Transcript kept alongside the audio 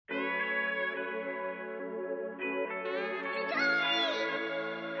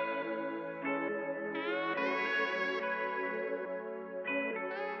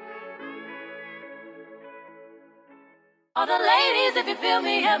All the ladies, if you feel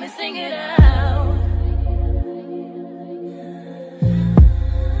me, help me sing it out.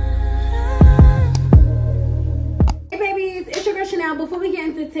 Hey babies, it's your girl Chanel. Before we get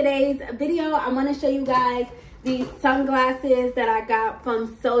into today's video, I want to show you guys these sunglasses that I got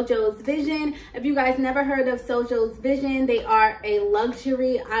from Sojovision. If you guys never heard of Sojovision, they are a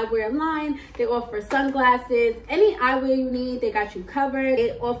luxury eyewear line. They offer sunglasses, any eyewear you need, they got you covered.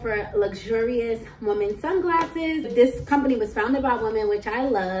 They offer luxurious women sunglasses. This company was founded by women, which I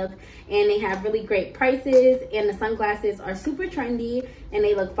love, and they have really great prices, and the sunglasses are super trendy and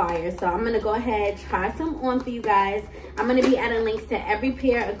they look fire. So I'm gonna go ahead, try some on for you guys. I'm gonna be adding links to every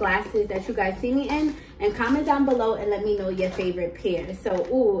pair of glasses that you guys see me in, and comment down below and let me know your favorite pair. So,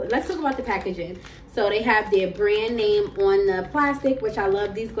 ooh, let's talk about the packaging. So they have their brand name on the plastic, which I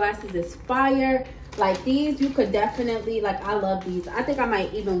love. These glasses is fire. Like these, you could definitely, like, I love these. I think I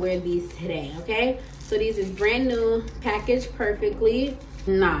might even wear these today, okay? So these is brand new, packaged perfectly.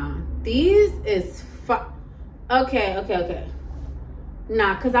 Nah, these is okay.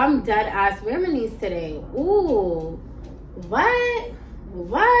 Nah, cause I'm dead ass wearing these today. Ooh, what?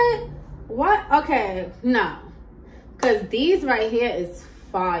 Okay, no, cause these right here is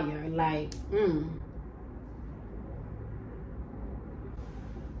fire. Like,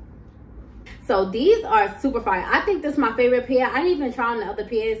 So these are super fire. I think this is my favorite pair. I didn't even try on the other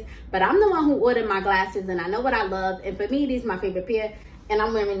pairs, but I'm the one who ordered my glasses and I know what I love. And for me, these are my favorite pair. And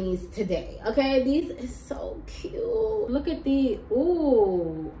I'm wearing these today, okay? These is so cute. Look at these.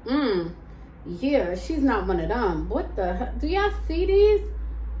 Ooh, yeah, she's not one of them. What the hell? Do y'all see these?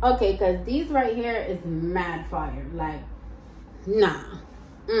 Okay, because these right here is mad fire. Like, nah.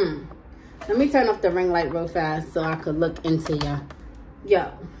 Let me turn off the ring light real fast so I could look into y'all. Yo,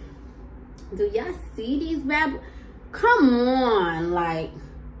 do y'all see these bad? Come on, like.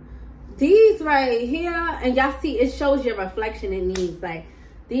 These right here, and y'all see it shows your reflection in these. Like,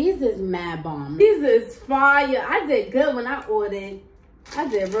 these is mad bomb. These is fire. I did good when I ordered. I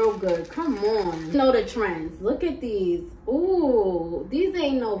did real good. Come on. You know the trends. Look at these. Ooh, these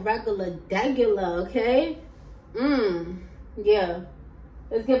ain't no regular, okay? Yeah.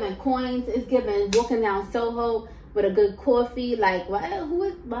 It's giving coins. It's giving walking down Soho with a good coffee. Like, what?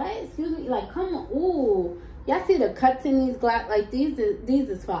 What? Excuse me. Like, come on. Ooh. Y'all see the cuts in these glass? Like, these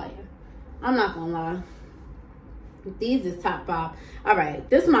is fire. I'm not gonna lie. These is top 5. All right,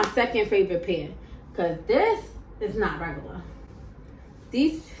 this is my second favorite pair, because this is not regular.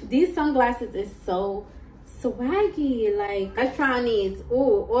 These sunglasses is so swaggy. Like, let's try on these.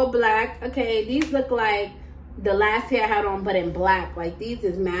 Ooh, all black. Okay, these look like the last pair I had on, but in black. Like, these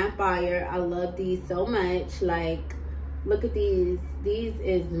is mad fire. I love these so much. Like, look at these. These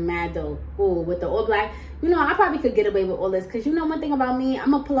is mad dope. Ooh, with the all black. You know, I probably could get away with all this, because you know one thing about me,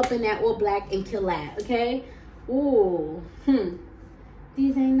 I'm going to pull up in that all black and kill that, okay? Ooh,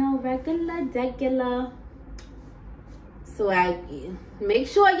 These ain't no regular. Swaggy. Make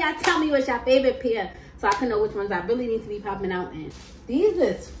sure y'all tell me what's your favorite pair, so I can know which ones I really need to be popping out in. These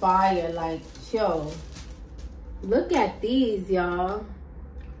is fire. Like, yo. Look at these, y'all.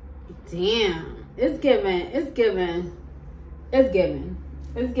 Damn. It's giving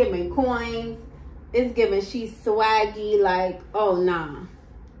coins. It's giving she's swaggy. Like, oh nah,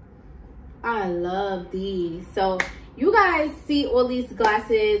 I love these. So you guys see all these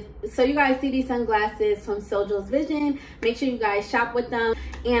glasses. So you guys see these sunglasses from Sojovision. Make sure you guys shop with them,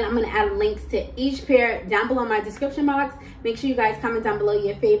 and I'm gonna add links to each pair down below in my description box. Make sure you guys comment down below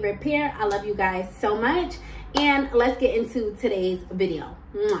your favorite pair. I love you guys so much, and let's get into today's video.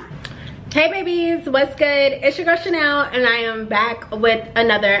 Mwah. Hey babies, what's good? It's your girl Chanel, and I am back with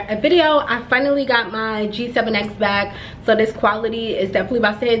another video. I finally got my G7X back, so this quality is definitely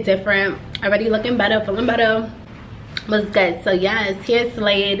about to hit different. Already looking better, feeling better. Was good. So yes, here's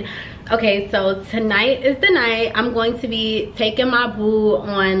Slade. Okay, so tonight is the night. I'm going to be taking my boo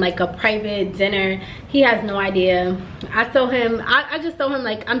on like a private dinner. He has no idea. I told him, I just told him,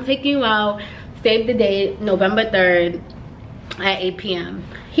 like, I'm taking you out, save the date, November 3rd at 8 p.m.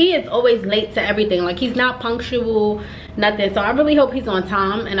 He is always late to everything. Like, he's not punctual, nothing. So I really hope he's on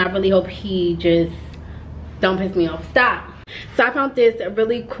time, and I really hope he just don't piss me off. Stop. So I found this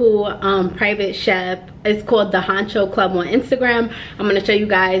really cool private chef. It's called the Honcho Club on Instagram. I'm gonna show you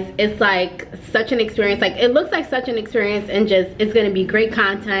guys. It's like such an experience. Like, it looks like such an experience, and just it's gonna be great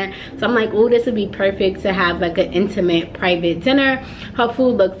content. So I'm like, oh, this would be perfect to have like an intimate private dinner. Her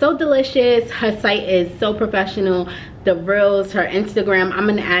food looks so delicious. Her site is so professional. The reels, her Instagram, I'm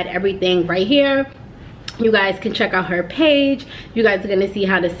gonna add everything right here. You guys can check out her page. You guys are gonna see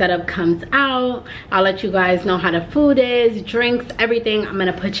how the setup comes out. I'll let you guys know how the food is, drinks, everything. I'm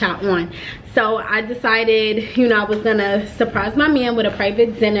gonna put y'all on. So I decided, you know, I was gonna surprise my man with a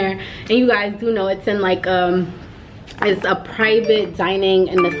private dinner. And you guys do know it's in like it's a private dining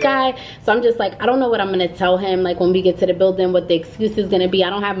in the sky. So I'm just like, I don't know what I'm gonna tell him like when we get to the building, what the excuse is gonna be.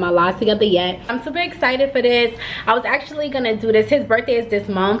 I don't have my lies together yet. I'm super excited for this. I was actually gonna do this, his birthday is this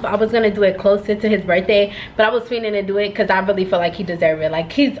month. I was gonna do it closer to his birthday, but I was feeling to do it because I really feel like he deserves it.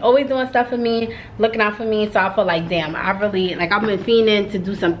 Like, he's always doing stuff for me, looking out for me. So I feel like, damn, I really, like, I've been feeling to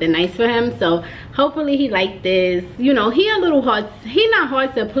do something nice for him. So hopefully he liked this. You know, he a little hard, he not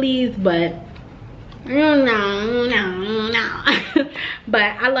hard to please, but no. But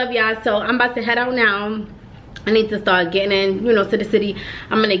I love y'all. So I'm about to head out now. I need to start getting in, you know, to the city.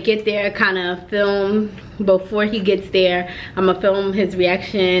 I'm gonna get there, kind of film before he gets there. I'm gonna film his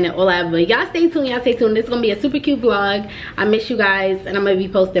reaction and all that. But y'all stay tuned, y'all stay tuned. This is gonna be a super cute vlog. I miss you guys, and I'm gonna be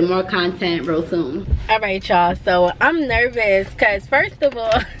posting more content real soon. All right, y'all. So I'm nervous because, first of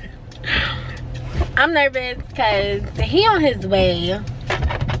all, I'm nervous because he on his way.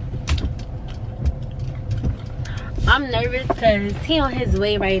 I'm nervous because he on his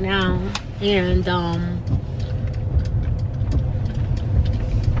way right now, and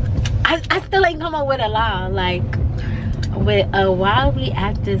I still ain't come up with a lie, like, with while we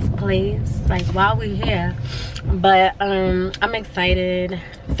at this place, like while we here. But I'm excited.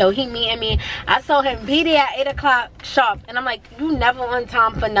 So he meeting me. I told him be there at 8 o'clock sharp, and I'm like, you never on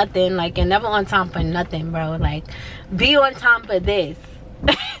time for nothing. Like, you're never on time for nothing, bro. Like, be on time for this.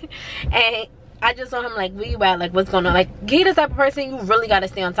 And I just told him, like, where you at, like, what's going on. Like, he the type of person you really gotta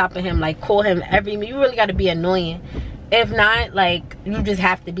stay on top of him, like, call him you really gotta be annoying. If not, like, you just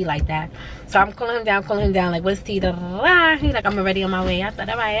have to be like that. So I'm calling him down, like, what's tea? He's like, I'm already on my way. I said,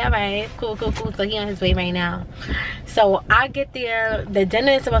 all right, cool. So he on his way right now. So I get there, the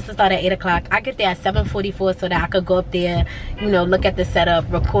dinner is supposed to start at 8 o'clock. I get there at 7:44 so that I could go up there, you know, look at the setup,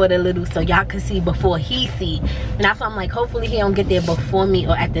 record a little so y'all can see before he see. And that's why I'm like, hopefully he don't get there before me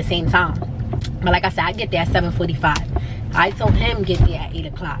or at the same time. But like I said, I get there at 7:45. I told him get there at 8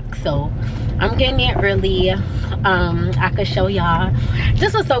 o'clock. So I'm getting there early. I could show y'all.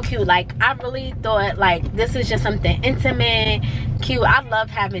 This was so cute. Like, I really thought, like, this is just something intimate, cute. I love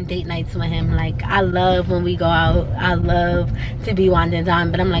having date nights with him. Like, I love when we go out. I love to be winding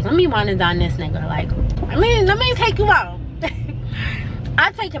down. But I'm like, let me wind down this nigga. Like, I mean, let me take you out.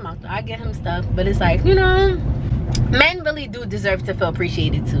 I take him out though. I get him stuff. But it's like, you know, men really do deserve to feel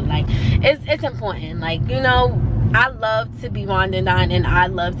appreciated too. Like, it's important. Like, you know, I love to be winding down and I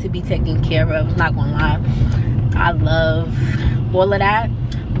love to be taken care of. I'm not gonna lie, I love all of that,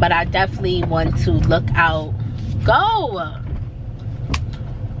 but I definitely want to look out.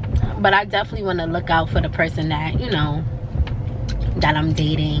 But I definitely want to look out for the person that, you know, that I'm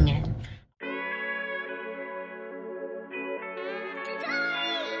dating.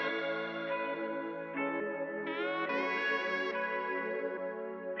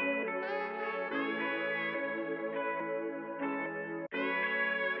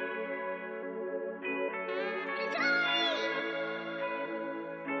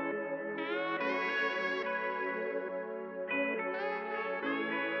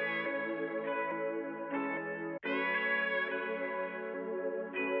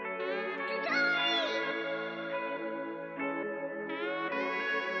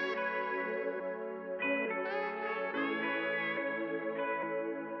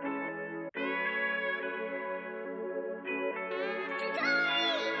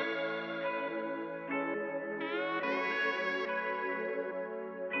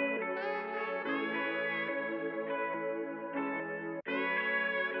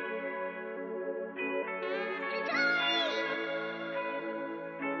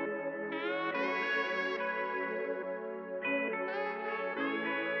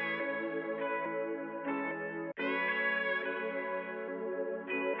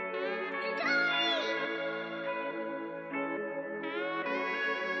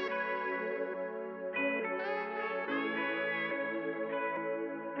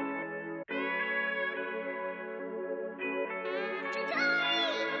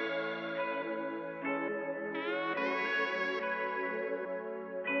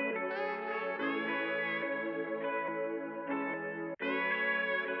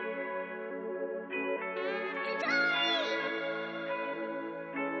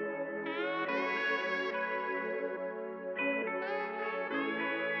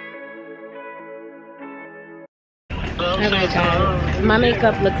 And alright guys, my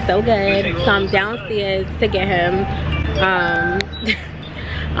makeup looks so good. So I'm downstairs to get him.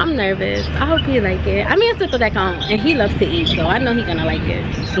 I'm nervous. I hope he like it. I mean, I still throw that on, and he loves to eat, so I know he's gonna like it.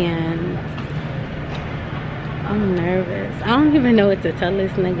 And I'm nervous. I don't even know what to tell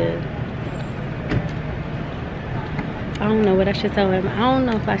this nigga. I don't know what I should tell him. I don't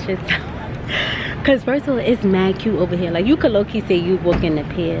know if I should tell him. Because first of all, it's mad cute over here. Like, you could low-key say you walk in the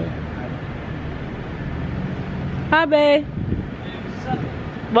pier. Hi, babe.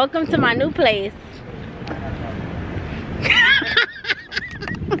 Welcome to my new place.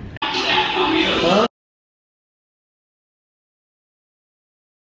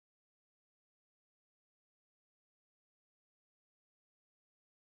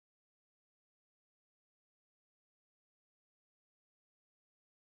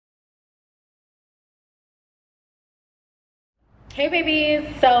 Hey babies,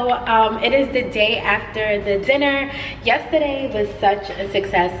 so it is the day after the dinner. Yesterday was such a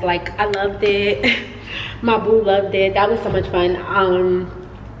success. Like, I loved it. My boo loved it. That was so much fun.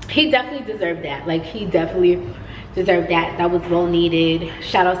 He definitely deserved that. Like, he definitely deserved that. That was well needed.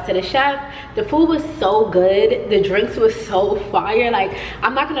 Shout outs to the chef. The food was so good. The drinks were so fire. Like,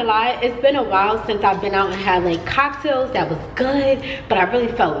 I'm not gonna lie, it's been a while since I've been out and had like cocktails that was good, but I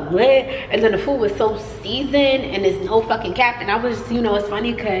really felt lit. And then the food was so seasoned, and there's no fucking cap. And I was, you know, it's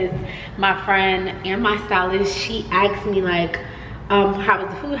funny because my friend and my stylist, she asked me like, how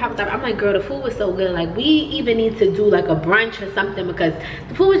was the food, how was that? I'm like, girl, the food was so good. Like, we even need to do like a brunch or something, because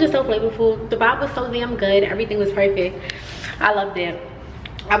the food was just so flavorful. The vibe was so damn good. Everything was perfect. I loved it.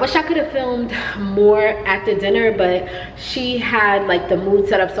 I wish I could have filmed more at the dinner, but she had like the mood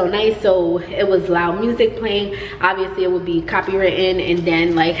set up so nice, so it was loud music playing. Obviously it would be copywritten, and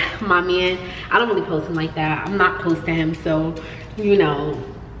then like my man, I don't really post him like that. I'm not close to him, so you know,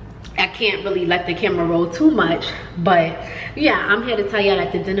 I can't really let the camera roll too much. But yeah, I'm here to tell y'all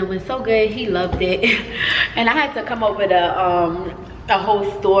that the dinner was so good. He loved it. And I had to come up with a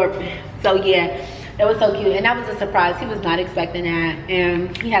whole story. So yeah, it was so cute, and that was a surprise. He was not expecting that.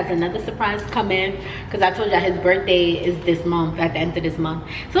 And he has another surprise coming, because I told y'all his birthday is this month, at the end of this month.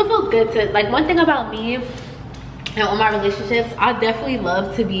 So it feels good to, like, one thing about me and all my relationships, I definitely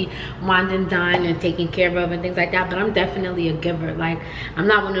love to be wined and dined and taken care of and things like that, but I'm definitely a giver. Like, I'm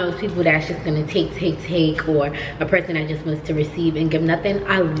not one of those people that's just gonna take, or a person that just wants to receive and give nothing.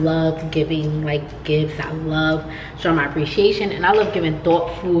 I love giving like gifts. I love showing my appreciation, and I love giving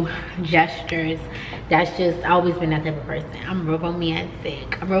thoughtful gestures. That's just, I've always been that type of person. I'm real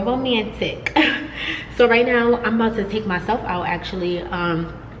romantic. So right now I'm about to take myself out, actually,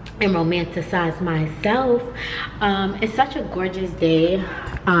 and romanticize myself. It's such a gorgeous day.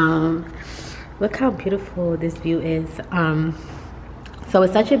 Look how beautiful this view is. So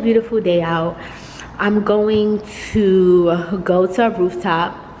it's such a beautiful day out. I'm going to go to a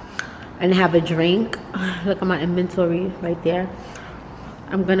rooftop and have a drink. Look at my inventory right there.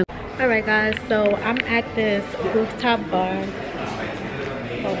 I'm gonna, all right guys, so I'm at this rooftop bar.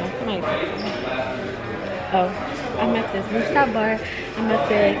 Hold on, somebody. Oh, I'm at this rooftop bar. I'm about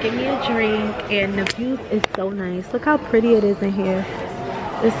to get me a drink, and the view is so nice. Look how pretty it is in here.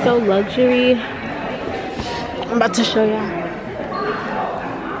 It's so luxury. I'm about to show y'all.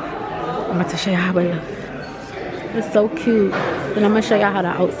 How it looks. It's so cute. And I'm gonna show y'all how the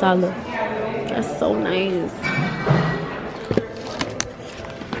outside looks. That's so nice.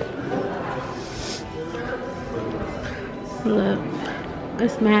 Look,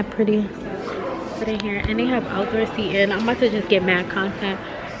 it's mad pretty. In here, and they have outdoor seating. I'm about to just get mad content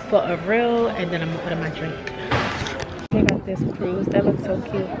for a reel, and then I'm gonna put in my drink. They got this cruise that looks so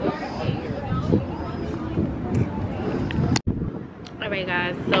cute. Alright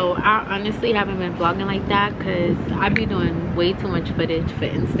guys, so I honestly haven't been vlogging like that because I be doing way too much footage for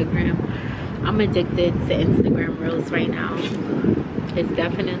Instagram. I'm addicted to Instagram reels right now. It's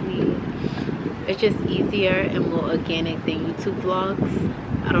definitely, it's just easier and more organic than YouTube vlogs.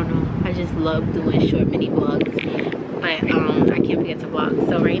 I don't know, I just love doing short mini vlogs, but I can't forget to vlog.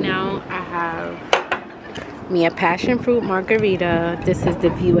 So right now I have me a passion fruit margarita. This is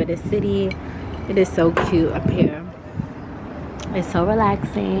the view of the city. It is so cute up here. It's so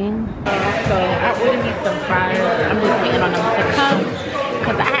relaxing. So I ordered me some fries. I'm just waiting on them to come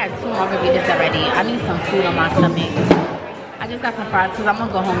because I had 2 margaritas already. I need some food on my stomach. I just got some fries because I'm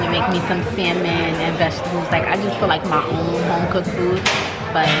gonna go home and make me some salmon and vegetables. Like, I just feel like my own home cooked food.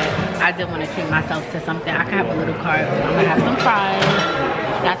 But I did want to treat myself to something. I can have a little carb. I'm gonna have some fries.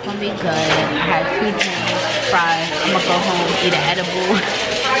 That's gonna be good. I had 2 drinks, fries. I'm gonna go home, eat an edible,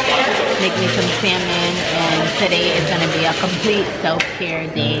 make me some salmon, and today is gonna be a complete self-care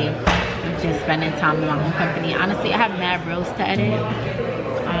day. I'm just spending time in my own company. Honestly, I have mad reels to edit.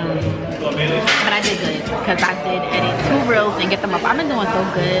 But I did good because I did edit 2 reels and get them up. I've been doing so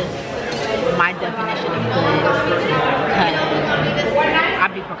good. My definition of good because I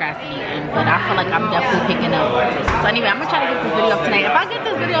be procrastinating, but I feel like I'm definitely picking up. So anyway, I'm gonna try to get this video up tonight. If I get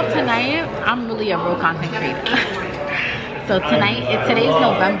this video up tonight, I'm really a real content creator. So today's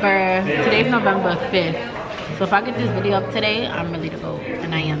November 5th. So if I get this video up today, I'm ready to go,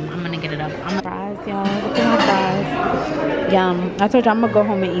 and I'm gonna get it up. I'm fries, y'all. Look at my fries. Yum. I told you I'm gonna go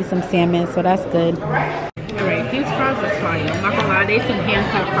home and eat some salmon, so that's good. All right, these fries are fire. I'm not gonna lie, they some hand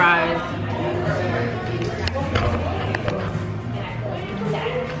cut fries.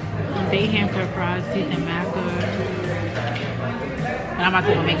 They hand cut fries, seasoned mad good. And I'm about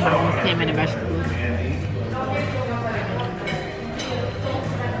to go make my own salmon and vegetables.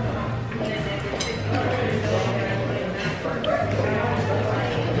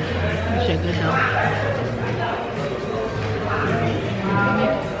 Shit good though.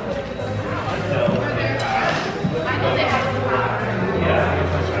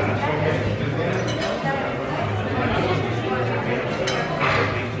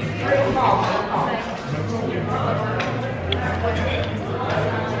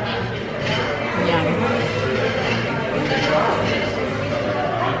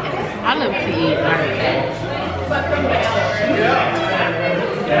 I love to eat.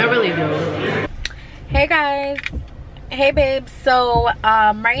 I really do. Hey guys. Hey babes. So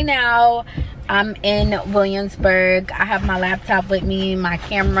right now I'm in Williamsburg. I have my laptop with me, my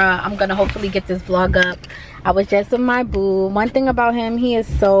camera. I'm gonna hopefully get this vlog up. I was just with my boo. One thing about him, he is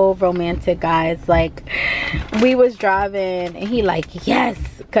so romantic, guys. Like, we was driving and he like, yes,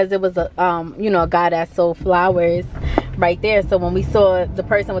 because it was a you know, a guy that sold flowers right there. So when we saw the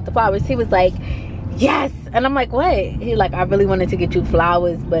person with the flowers, he was like, yes. And I'm like, what? He like, I really wanted to get you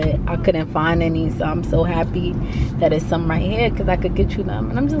flowers, but I couldn't find any, so I'm so happy that it's some right here because I could get you them.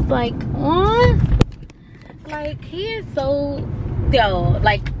 And I'm just like, what? Like, he is so, yo,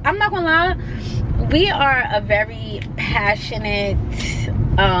 like, I'm not gonna lie, we are a very passionate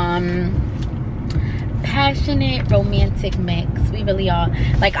romantic mix. We really are.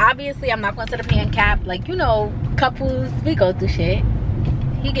 Like, obviously I'm not gonna sit up here and cap, like, you know, couples, we go through shit.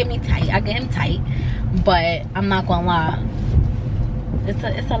 He get me tight, I get him tight, but I'm not gonna lie, it's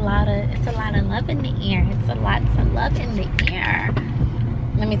a lot of love in the air. It's a lot of love in the air.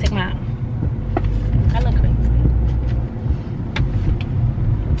 Let me take my, I look crazy.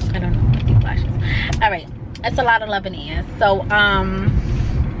 I don't know, I think flashes. All right, it's a lot of love in the air. So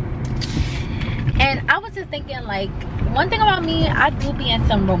and I was just thinking, like, one thing about me, I do be in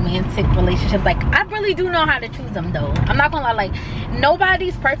some romantic relationships. Like, I really do know how to choose them, though. I'm not gonna lie, like,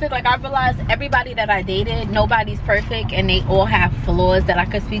 nobody's perfect. Like, I realized everybody that I dated, nobody's perfect, and they all have flaws that I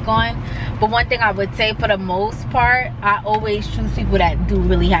could speak on. But one thing I would say, for the most part, I always choose people that do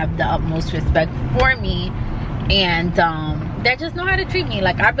really have the utmost respect for me, and that just know how to treat me.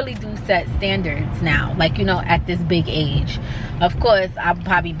 Like, I really do set standards now, like, you know, at this big age. Of course, I've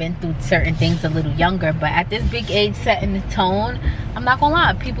probably been through certain things a little younger, but at this big age, setting the tone, I'm not gonna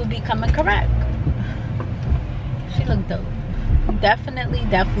lie, people be coming correct. She look dope.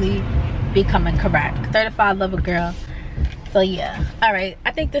 Definitely be coming correct. Certified lover girl. So yeah, all right,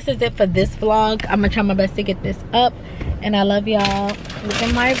 I think this is it for this vlog. I'm gonna try my best to get this up, and I love y'all. Look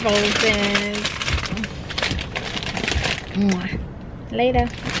at my roses. Later.